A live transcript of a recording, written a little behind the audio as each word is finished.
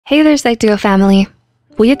Hey there, Psych2Go family.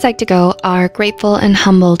 We at Psych2Go are grateful and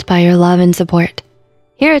humbled by your love and support.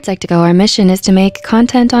 Here at Psych2Go, our mission is to make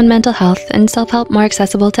content on mental health and self-help more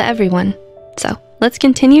accessible to everyone. So let's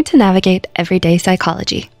continue to navigate everyday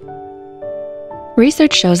psychology.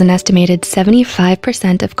 Research shows an estimated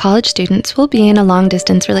 75% of college students will be in a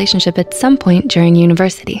long-distance relationship at some point during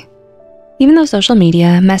university. Even though social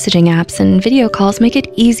media, messaging apps, and video calls make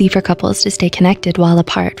it easy for couples to stay connected while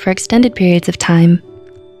apart for extended periods of time,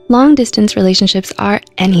 long-distance relationships are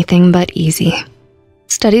anything but easy.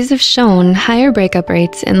 Studies have shown higher breakup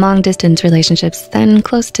rates in long-distance relationships than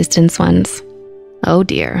close-distance ones. Oh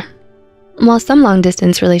dear. While some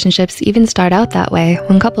long-distance relationships even start out that way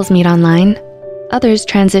when couples meet online, others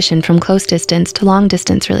transition from close-distance to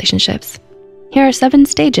long-distance relationships. Here are 7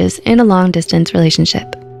 stages in a long-distance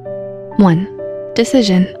relationship. 1.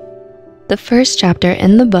 Decision. The first chapter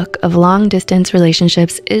in the book of long-distance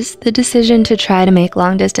relationships is the decision to try to make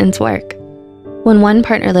long-distance work. When one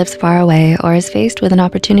partner lives far away or is faced with an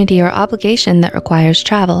opportunity or obligation that requires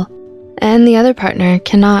travel, and the other partner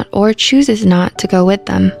cannot or chooses not to go with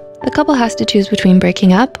them, the couple has to choose between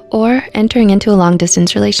breaking up or entering into a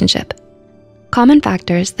long-distance relationship. Common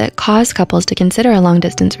factors that cause couples to consider a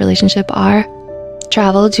long-distance relationship are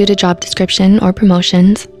travel due to job description or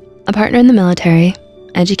promotions, a partner in the military,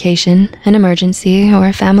 education, an emergency,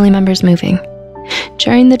 or family members moving.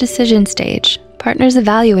 During the decision stage, partners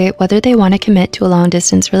evaluate whether they want to commit to a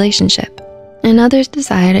long-distance relationship, and others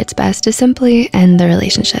decide it's best to simply end the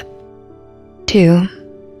relationship. 2.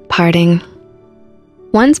 Parting.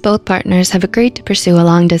 Once both partners have agreed to pursue a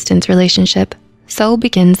long-distance relationship, so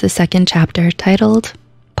begins the second chapter titled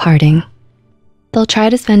Parting. They'll try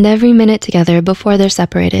to spend every minute together before they're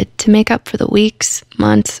separated to make up for the weeks,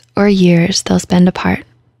 months, or years they'll spend apart.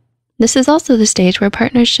 This is also the stage where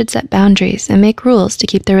partners should set boundaries and make rules to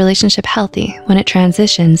keep their relationship healthy when it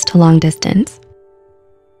transitions to long distance.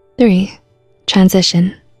 3.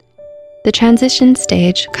 Transition. The transition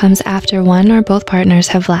stage comes after one or both partners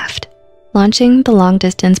have left, launching the long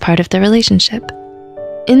distance part of the relationship.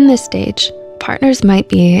 In this stage, partners might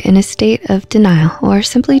be in a state of denial or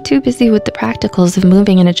simply too busy with the practicals of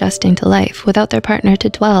moving and adjusting to life without their partner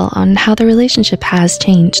to dwell on how the relationship has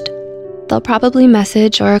changed. They'll probably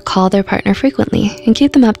message or call their partner frequently and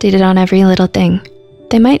keep them updated on every little thing.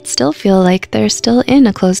 They might still feel like they're still in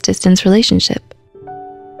a close distance relationship.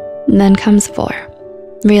 Then comes 4,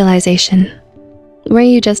 realization. Were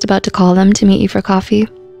you just about to call them to meet you for coffee?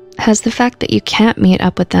 Has the fact that you can't meet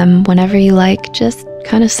up with them whenever you like just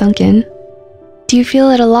kind of sunk in? Do you feel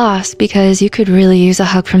at a loss because you could really use a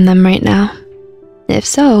hug from them right now? If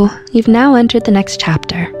so, you've now entered the next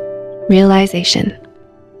chapter, realization.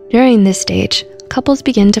 During this stage, couples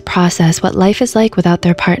begin to process what life is like without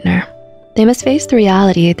their partner. They must face the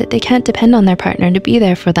reality that they can't depend on their partner to be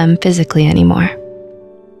there for them physically anymore.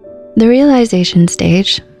 The realization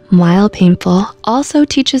stage, while painful, also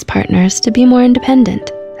teaches partners to be more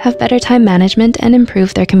independent, have better time management, and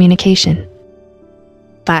improve their communication.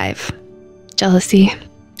 5. Jealousy.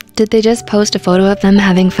 Did they just post a photo of them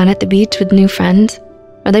having fun at the beach with new friends?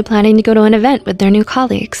 Are they planning to go to an event with their new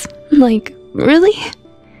colleagues? Like, really?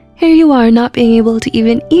 Here you are not being able to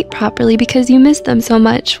even eat properly because you miss them so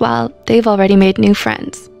much while they've already made new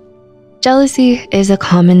friends. Jealousy is a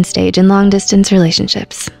common stage in long-distance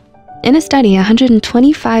relationships. In a study,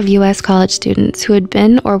 125 US college students who had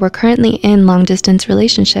been or were currently in long-distance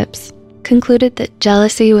relationships concluded that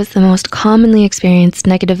jealousy was the most commonly experienced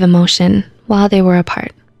negative emotion while they were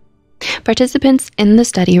apart. Participants in the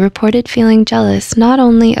study reported feeling jealous not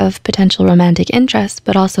only of potential romantic interest,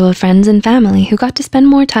 but also of friends and family who got to spend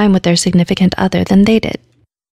more time with their significant other than they did.